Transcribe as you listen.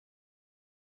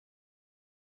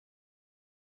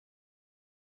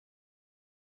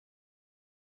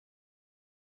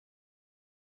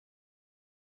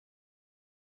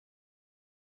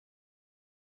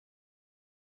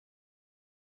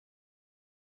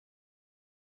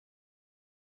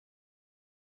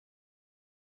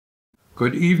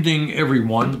Good evening,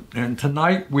 everyone. And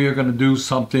tonight we are going to do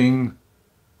something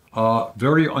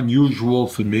very unusual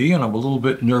for me, and I'm a little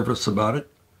bit nervous about it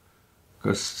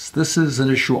because this is an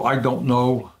issue I don't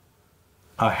know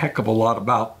a heck of a lot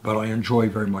about, but I enjoy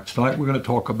very much. Tonight we're going to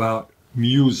talk about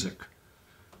music.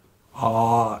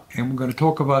 And we're going to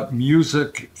talk about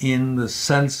music in the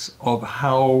sense of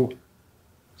how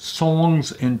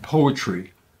songs and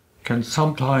poetry can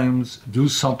sometimes do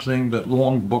something that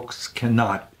long books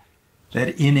cannot.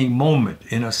 That in a moment,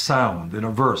 in a sound, in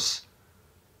a verse,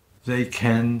 they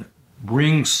can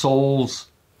bring souls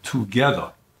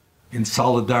together in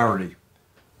solidarity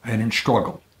and in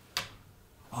struggle.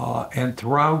 And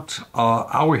throughout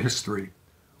our history,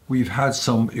 we've had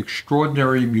some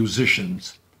extraordinary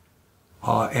musicians,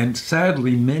 and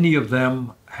sadly, many of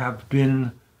them have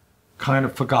been kind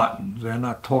of forgotten. They're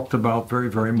not talked about very,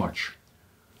 very much.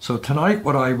 So tonight,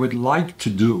 what I would like to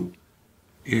do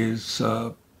is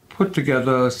put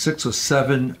together 6 or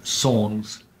 7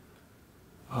 songs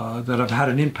that have had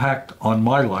an impact on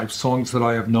my life, songs that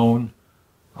I have known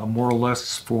more or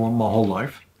less for my whole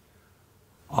life.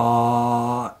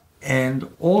 And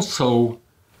also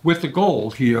with the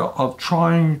goal here of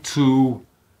trying to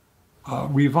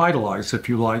revitalize, if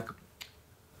you like,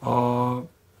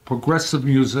 progressive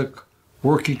music,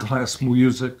 working class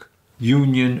music,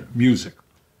 union music.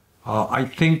 I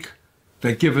think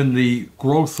that given the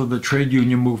growth of the trade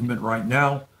union movement right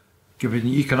now, given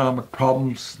the economic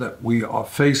problems that we are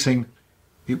facing,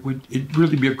 it'd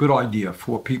really be a good idea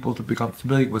for people to become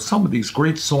familiar with some of these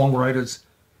great songwriters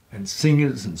and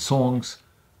singers and songs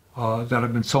that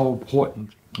have been so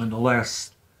important in the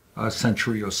last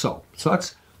century or so. So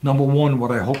that's number one, what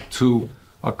I hope to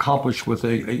accomplish with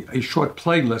a short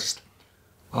playlist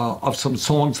of some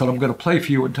songs that I'm going to play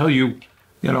for you and tell you,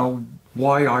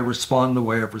 why I respond the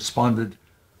way I've responded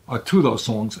to those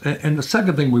songs. And the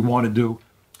second thing we want to do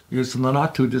is, in the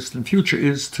not too distant future,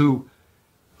 is to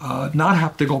not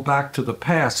have to go back to the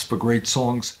past for great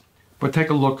songs, but take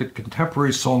a look at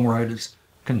contemporary songwriters,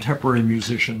 contemporary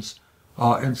musicians,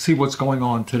 and see what's going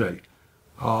on today.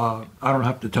 I don't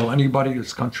have to tell anybody,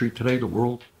 this country today, the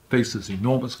world faces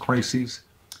enormous crises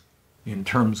in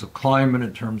terms of climate,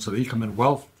 in terms of economic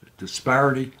wealth,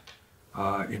 disparity,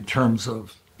 in terms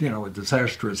of a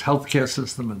disastrous healthcare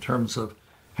system, in terms of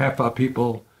half our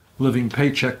people living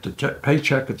paycheck to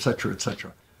paycheck, et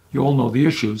cetera. You all know the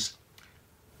issues.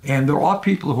 And there are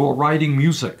people who are writing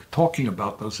music, talking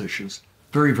about those issues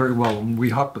very, very well. And we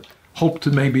hope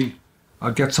to maybe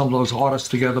get some of those artists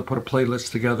together, put a playlist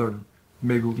together, and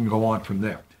maybe we can go on from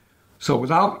there. So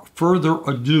without further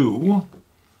ado,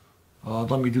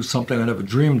 let me do something I never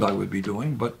dreamed I would be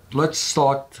doing, but let's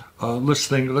start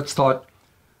listening. Let's start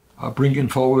bringing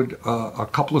forward a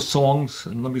couple of songs,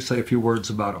 and let me say a few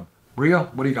words about them. Bria,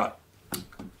 what do you got?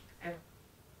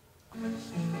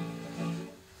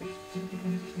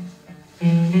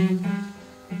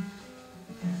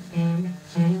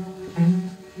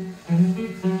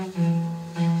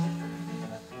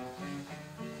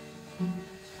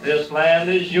 This land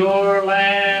is your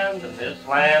land, and this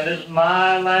land is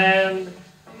my land,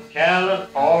 from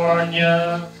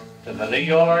California to the New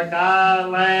York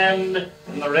Island,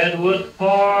 from the Redwood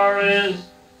Forest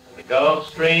to the Gulf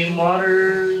Stream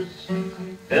waters.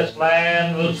 This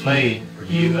land was made for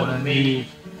you and me.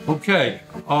 Okay.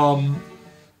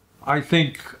 I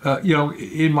think,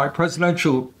 in my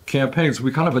presidential campaigns,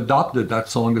 we kind of adopted that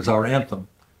song as our anthem,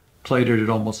 played it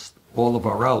at almost all of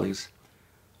our rallies.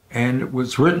 And it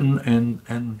was written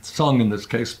and sung, in this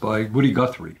case, by Woody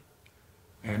Guthrie.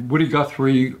 And Woody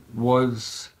Guthrie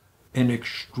was an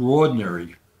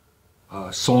extraordinary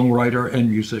songwriter and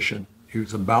musician. He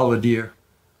was a balladeer,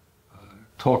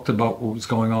 talked about what was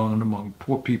going on among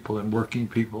poor people and working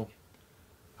people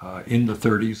in the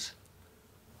 30s.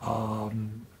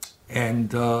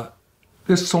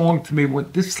 This song to me,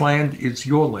 what this land is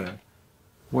your land,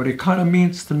 what it kind of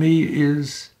means to me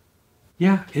is,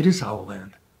 yeah, it is our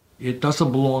land. It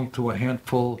doesn't belong to a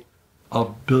handful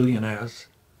of billionaires.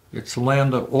 It's a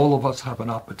land that all of us have an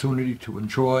opportunity to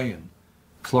enjoy and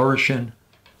flourish in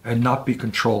and not be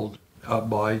controlled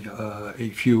by a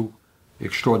few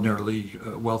extraordinarily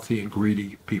wealthy and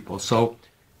greedy people. So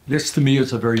this to me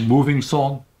is a very moving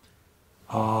song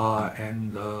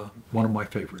and one of my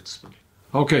favorites.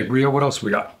 Okay, Bria, what else we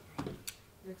got?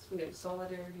 Next we have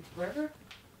Solidarity Forever.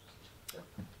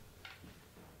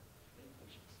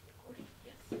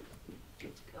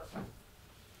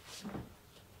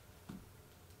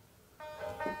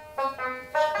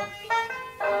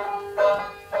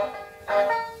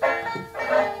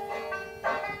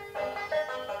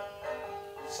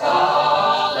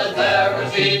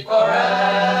 Solidarity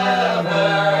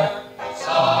forever,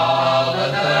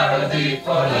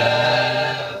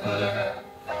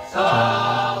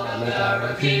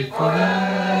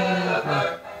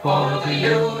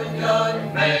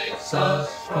 makes us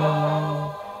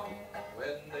strong.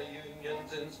 When the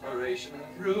union's inspiration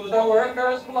through the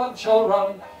workers' blood shall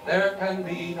run, there can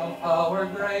be no power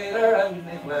greater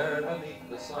anywhere beneath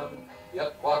the sun.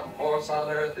 Yet what force on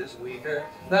earth is weaker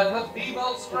than the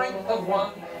feeble strength of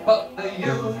one? But the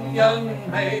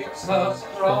union makes us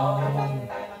strong.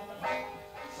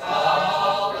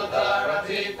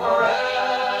 Solidarity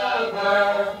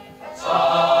forever,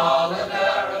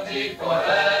 solidarity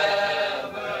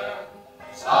forever,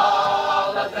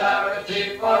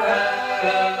 solidarity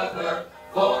forever,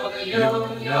 for the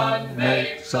union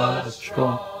makes us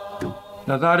strong.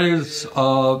 Now that is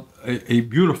a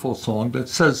beautiful song that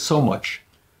says so much.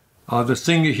 The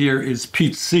singer here is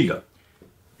Pete Seeger.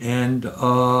 And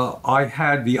I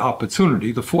had the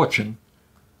opportunity, the fortune,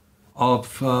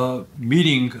 of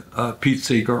meeting Pete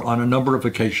Seeger on a number of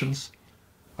occasions.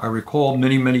 I recall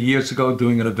many, many years ago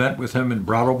doing an event with him in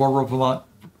Brattleboro, Vermont,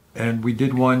 and we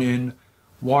did one in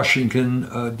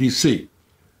Washington, D.C.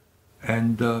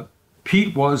 And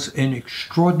Pete was an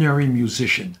extraordinary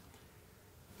musician.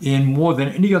 In more than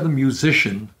any other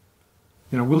musician,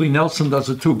 you know, Willie Nelson does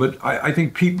it too, but I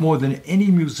think Pete, more than any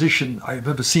musician I've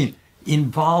ever seen,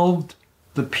 involved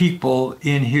the people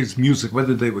in his music,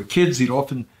 whether they were kids. He'd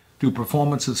often do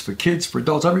performances for kids, for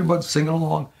adults, everybody singing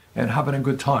along and having a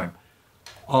good time.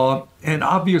 And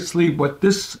obviously what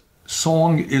this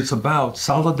song is about,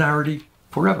 solidarity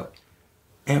forever.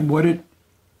 And what it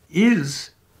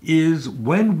is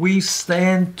when we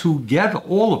stand together,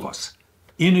 all of us,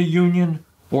 in a union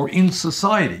or in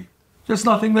society, there's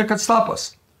nothing that could stop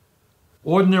us.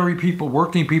 Ordinary people,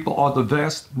 working people, are the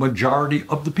vast majority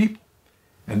of the people.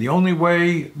 And the only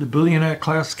way the billionaire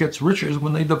class gets richer is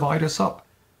when they divide us up.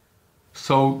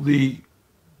 So the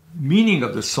meaning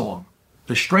of the song,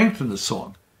 the strength of the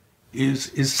song,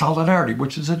 is solidarity,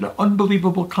 which is an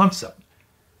unbelievable concept.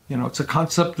 You know, it's a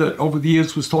concept that over the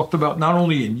years was talked about not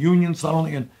only in unions, not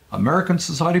only in American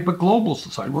society, but global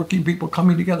society, working people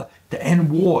coming together to end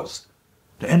wars,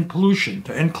 to end pollution,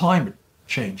 to end climate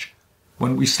change.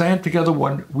 When we stand together,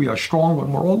 when we are strong,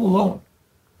 when we're all alone,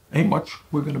 ain't much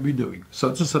we're going to be doing. So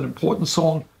it's just an important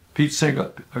song. Pete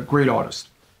Seeger, a great artist.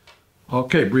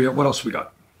 Okay, Bria, what else we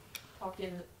got?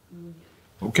 Talking Union.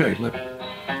 Okay,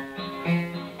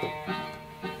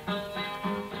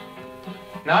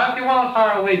 Now, if you want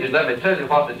higher wages, let me tell you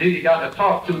what to do. You got to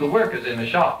talk to the workers in the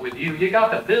shop with you. You got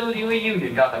to build you a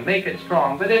union, got to make it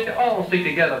strong. But if you all stick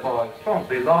together, boys, it won't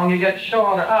be long. You get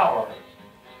shorter hours,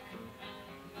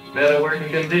 better working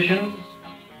conditions,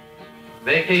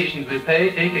 vacations we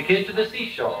pay, take the kids to the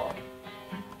seashore.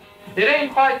 It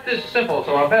ain't quite this simple,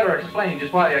 so I better explain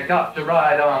just why you got to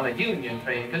ride on the union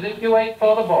train. 'Cause if you wait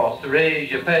for the boss to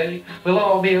raise your pay, we'll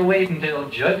all be waiting till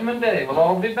Judgment Day. We'll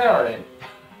all be buried,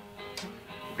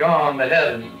 gone to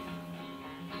heaven.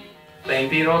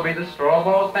 St. Peter will be the straw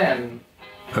balls then.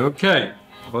 Okay,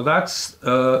 well that's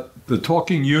the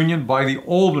Talking Union by the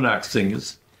Almanac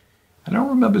Singers. I don't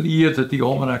remember the year that the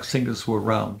Almanac Singers were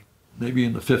around, maybe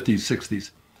in the 50s,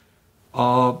 60s.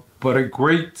 But a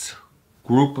great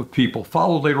group of people,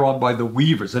 followed later on by the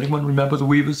Weavers. Anyone remember the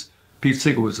Weavers? Pete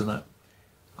Seeger was in that.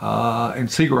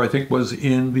 And Seeger, I think, was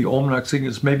in the Almanac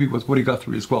Singers, maybe with Woody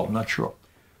Guthrie as well, I'm not sure.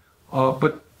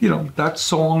 But, you know, that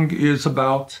song is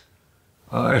about,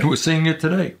 and we're singing it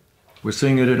today. We're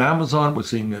singing it at Amazon, we're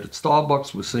singing it at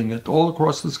Starbucks, we're singing it all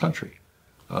across this country.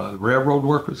 Railroad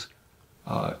workers.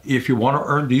 If you want to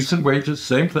earn decent wages,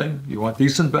 same thing. You want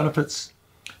decent benefits,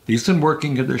 decent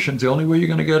working conditions, the only way you're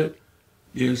going to get it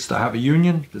is to have a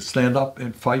union, to stand up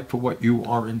and fight for what you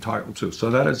are entitled to. So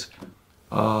that is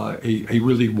a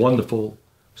really wonderful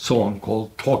song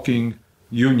called Talking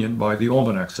Union by the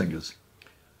Almanac Singers.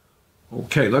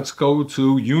 Okay, let's go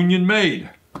to Union Made.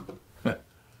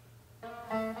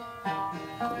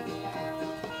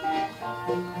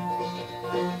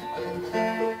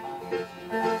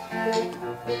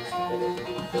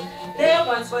 There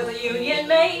once was a Union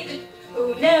maid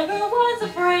who never was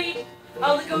afraid.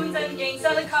 All the goons and gangs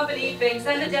and the company banks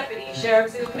and the deputy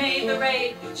sheriffs who made the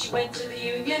raid. She went to the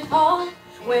Union Hall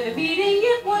when a meeting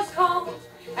it was called.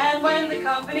 And when the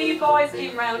company boys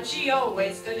came round, she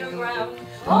always stood her ground.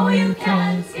 Oh, you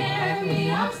can't scare me,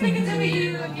 I'm sticking to the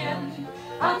Union.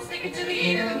 I'm sticking to the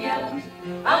Union.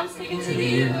 I'm sticking to the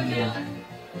Union.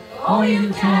 Oh,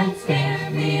 you can't scare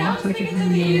me, I'm sticking to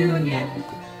the Union.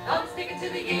 I'm sticking to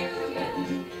the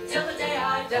Union till the day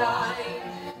I die.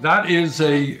 That is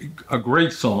a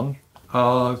great song.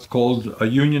 It's called A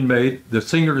Union Made. The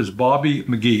singer is Bobby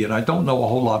McGee, and I don't know a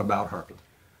whole lot about her.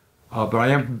 But I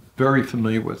am very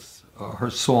familiar with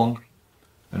her song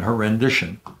and her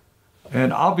rendition.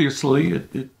 And obviously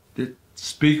it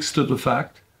speaks to the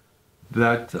fact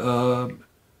that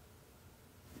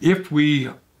if we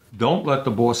don't let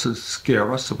the bosses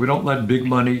scare us, if we don't let big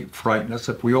money frighten us,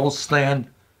 if we all stand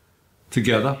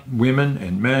together, women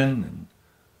and men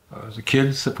and the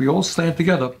kids, if we all stand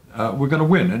together, we're going to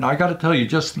win. And I got to tell you,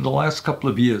 just in the last couple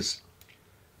of years,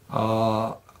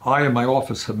 I and my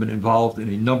office have been involved in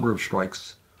a number of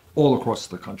strikes all across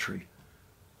the country.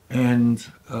 And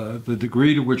the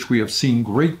degree to which we have seen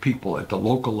great people at the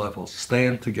local level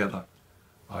stand together,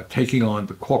 taking on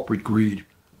the corporate greed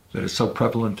that is so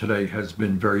prevalent today has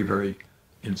been very, very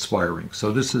inspiring.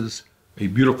 So this is a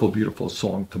beautiful, beautiful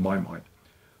song to my mind.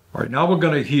 All right, now we're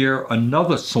going to hear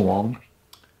another song,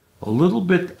 a little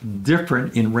bit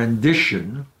different in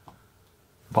rendition,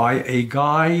 by a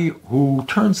guy who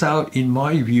turns out, in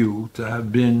my view, to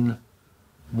have been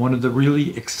one of the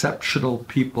really exceptional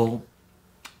people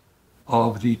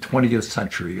of the 20th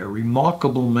century, a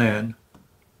remarkable man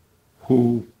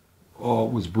who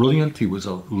was brilliant. He was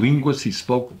a linguist. He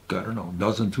spoke, I don't know, a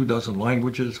dozen, 2 dozen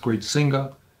languages, great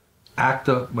singer,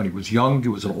 actor. When he was young, he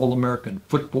was an All-American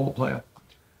football player.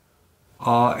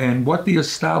 And what the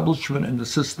establishment and the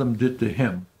system did to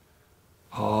him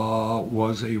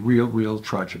was a real, real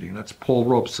tragedy. And that's Paul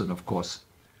Robeson, of course.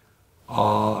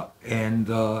 And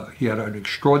he had an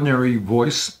extraordinary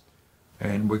voice,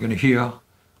 and we're going to hear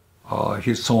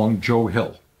his song, Joe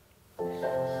Hill.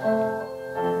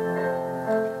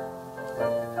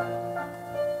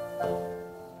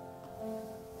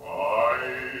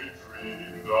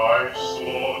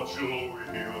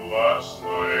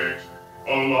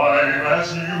 Alive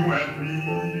as you and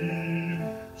me,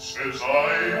 says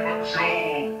I, but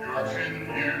Joe, you're 10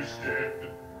 years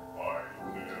dead. I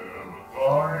never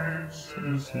died,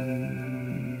 says he. I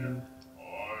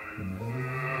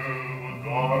never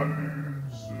died,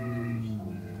 says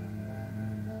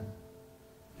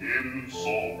he. In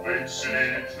Salt Lake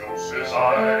City, Joe, says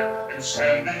I, am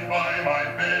standing by my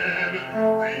bed.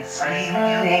 They framed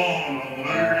you on a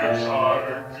murder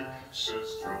charge, says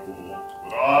Joe.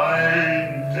 But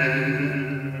I'm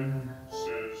dead,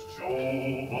 says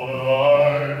Joe, but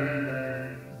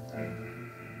I'm dead.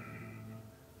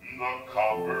 The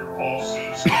copper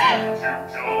bosses killed you,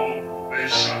 Joe. They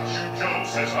shot you, Joe,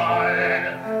 says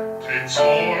I. Takes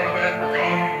more than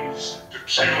guns to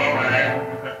kill a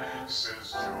man,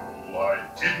 says Joe. I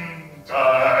didn't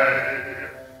die,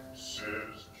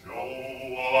 says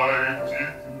Joe. I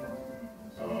didn't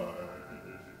die.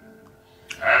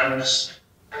 And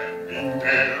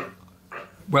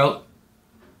well,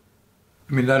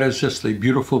 I mean, that is just a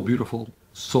beautiful, beautiful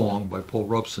song by Paul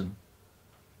Robeson,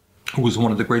 who was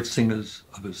one of the great singers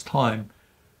of his time.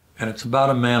 And it's about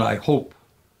a man I hope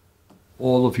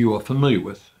all of you are familiar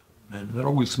with. And that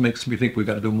always makes me think we've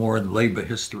got to do more in labor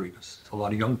history, because a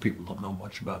lot of young people don't know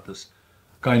much about this.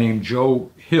 A guy named Joe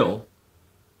Hill,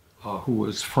 who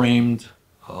was framed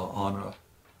on a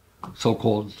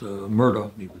so-called murder.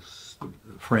 He was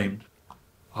framed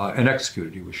and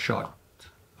executed. He was shot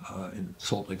in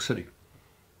Salt Lake City.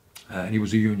 And he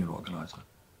was a union organizer.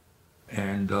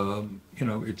 And, you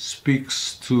know, it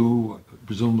speaks to,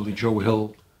 presumably Joe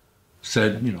Hill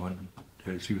said, you know, and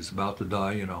as he was about to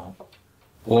die, you know,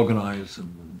 organize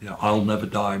and, you know, I'll never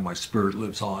die, my spirit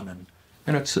lives on.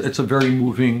 And it's a very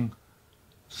moving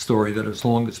story that as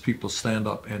long as people stand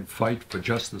up and fight for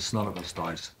justice, none of us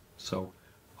dies. So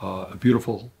a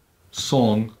beautiful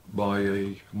song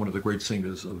by one of the great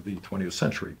singers of the 20th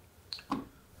century.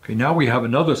 Okay, now we have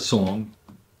another song,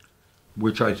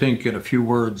 which I think in a few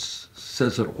words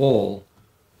says it all,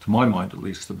 to my mind at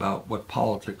least, about what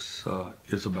politics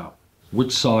is about.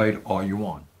 Which side are you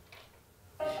on?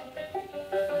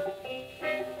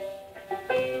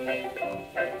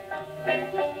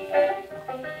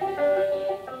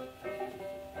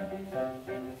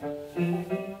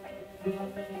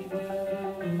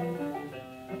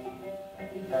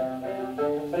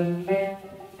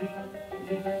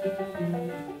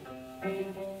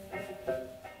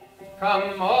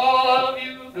 Come all of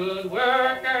you good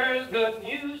workers, good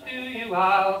news to you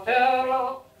I'll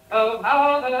tell of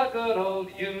how the good old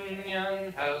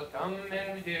Union has come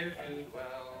in here to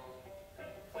dwell.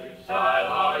 Which side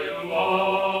are you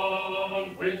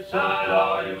on? Which side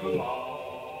are you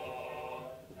on?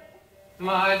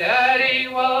 My daddy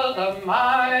was a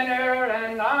miner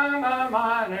and I'm a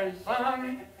miner's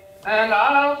son, and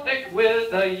I'll stick with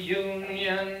the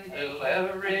Union till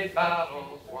every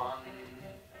battle's won.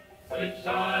 Which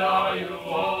side are you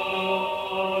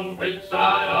on? Which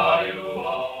side are you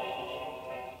on?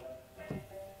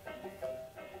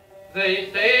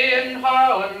 They say in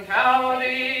Harlan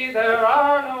County there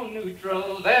are no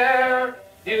neutrals there.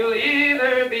 You'll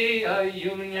either be a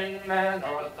Union man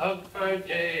or a thug for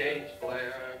J.H.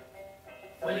 Blair.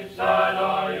 Which side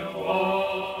are you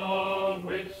on?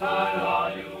 side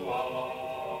are you on?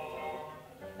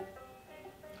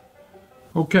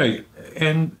 Okay,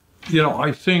 and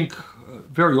I think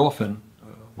very often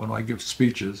when I give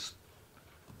speeches,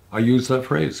 I use that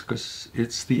phrase because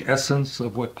it's the essence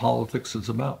of what politics is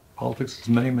about. Politics is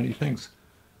many, many things.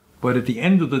 But at the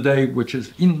end of the day, which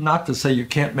is not to say you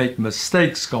can't make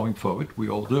mistakes going forward, we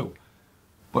all do,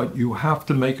 but you have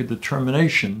to make a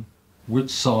determination, which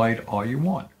side are you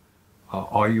on?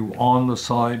 Are you on the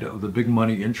side of the big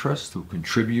money interests who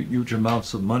contribute huge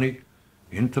amounts of money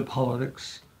into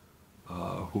politics,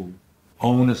 who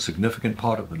own a significant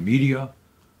part of the media,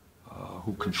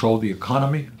 who control the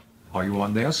economy? Are you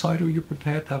on their side, or are you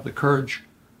prepared to have the courage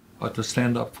to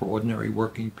stand up for ordinary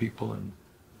working people and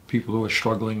people who are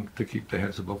struggling to keep their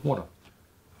heads above water?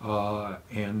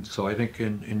 And so I think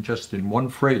in one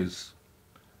phrase,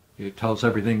 it tells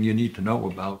everything you need to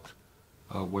know about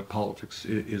what politics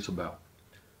is about.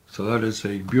 So that is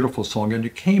a beautiful song, and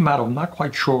it came out of, I'm not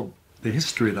quite sure the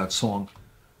history of that song,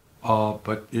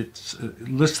 but it's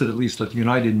listed at least at the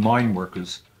United Mine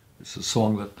Workers. It's a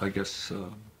song that I guess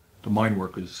the mine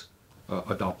workers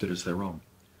adopted as their own.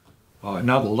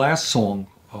 Now the last song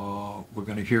we're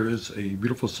going to hear is a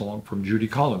beautiful song from Judy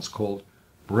Collins called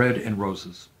Bread and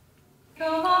Roses.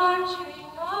 Go marching,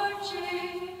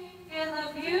 marching in the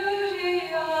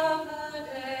beauty of the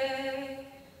day.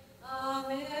 A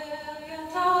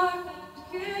million darkened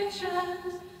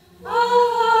kitchens, a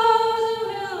thousand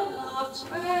mill-lofts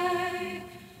gray,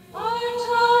 are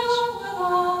touched with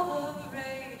all the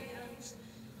radiance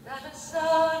that a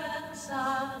sudden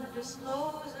sun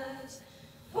discloses.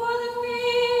 For the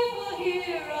people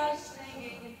hear us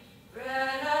singing,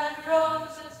 bread and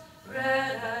roses,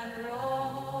 bread and roses.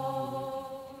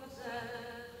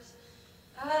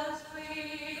 As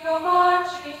we go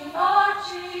marching,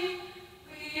 marching,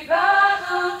 we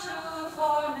battle tooth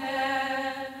for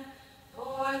men,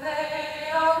 for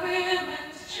they are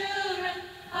women's children,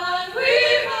 and we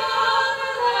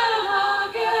mother them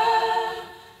again.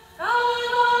 Our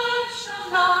life shall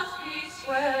not be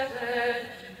sweated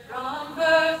from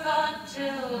birth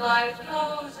until life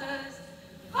closes.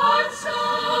 Heart,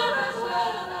 soul, as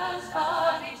well as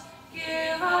bodies,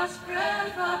 give us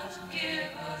bread, but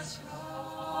give us roses.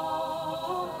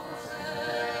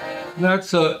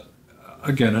 That's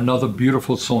again another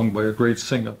beautiful song by a great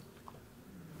singer.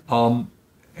 And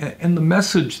the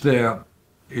message there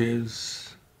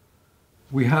is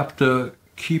we have to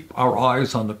keep our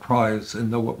eyes on the prize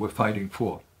and know what we're fighting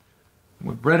for.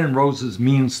 What Bread and Roses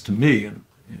means to me,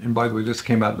 and by the way, this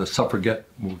came out of the suffragette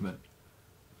movement,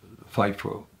 the fight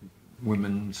for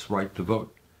women's right to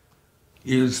vote,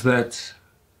 is that,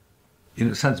 in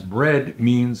a sense, bread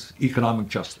means economic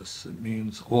justice. It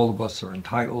means all of us are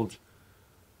entitled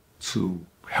to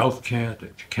health care, to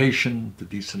education, to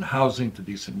decent housing, to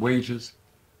decent wages.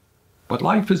 But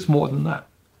life is more than that.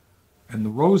 And the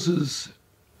roses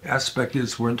aspect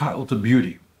is we're entitled to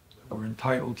beauty. We're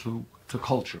entitled to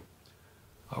culture.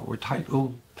 We're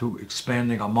entitled to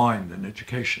expanding our mind and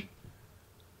education.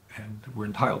 And we're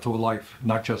entitled to a life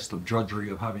not just of drudgery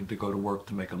of having to go to work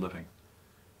to make a living.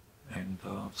 And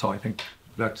so I think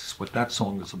that's what that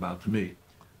song is about to me,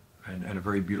 and a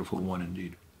very beautiful one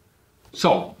indeed.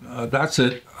 So that's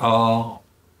it. I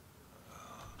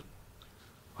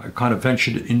kind of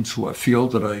ventured into a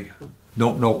field that I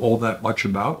don't know all that much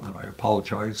about, and I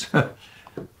apologize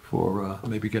for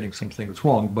maybe getting some things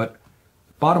wrong. But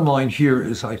bottom line here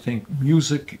is I think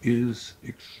music is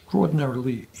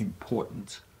extraordinarily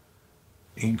important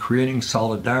in creating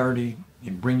solidarity,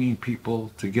 in bringing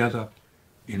people together,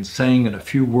 in saying in a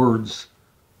few words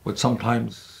what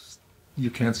sometimes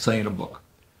you can't say in a book.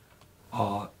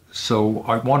 So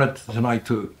I wanted tonight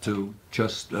to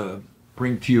just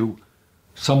bring to you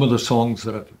some of the songs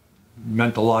that have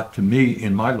meant a lot to me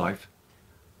in my life,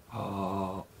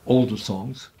 older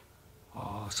songs,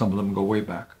 some of them go way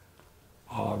back,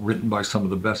 written by some of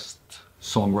the best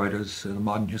songwriters in the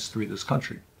modern history of this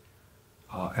country.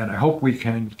 And I hope we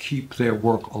can keep their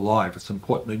work alive. It's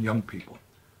important that young people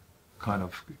kind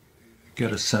of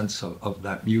get a sense of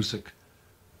that music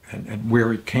and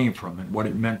where it came from and what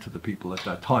it meant to the people at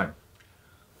that time.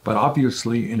 But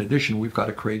obviously, in addition, we've got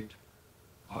to create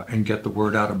and get the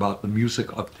word out about the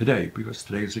music of today, because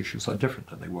today's issues are different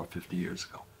than they were 50 years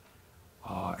ago.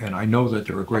 And I know that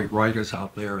there are great writers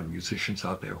out there and musicians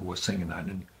out there who are singing that.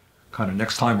 And kind of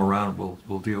next time around,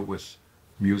 we'll deal with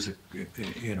music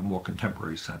in a more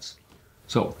contemporary sense.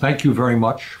 So thank you very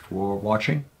much for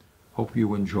watching. Hope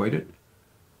you enjoyed it.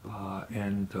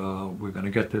 And we're going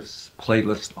to get this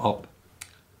playlist up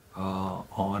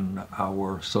on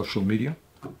our social media.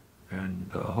 And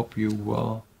hope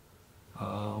you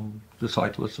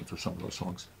decide to listen to some of those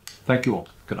songs. Thank you all.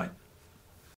 Good night.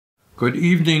 Good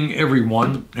evening,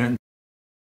 everyone, and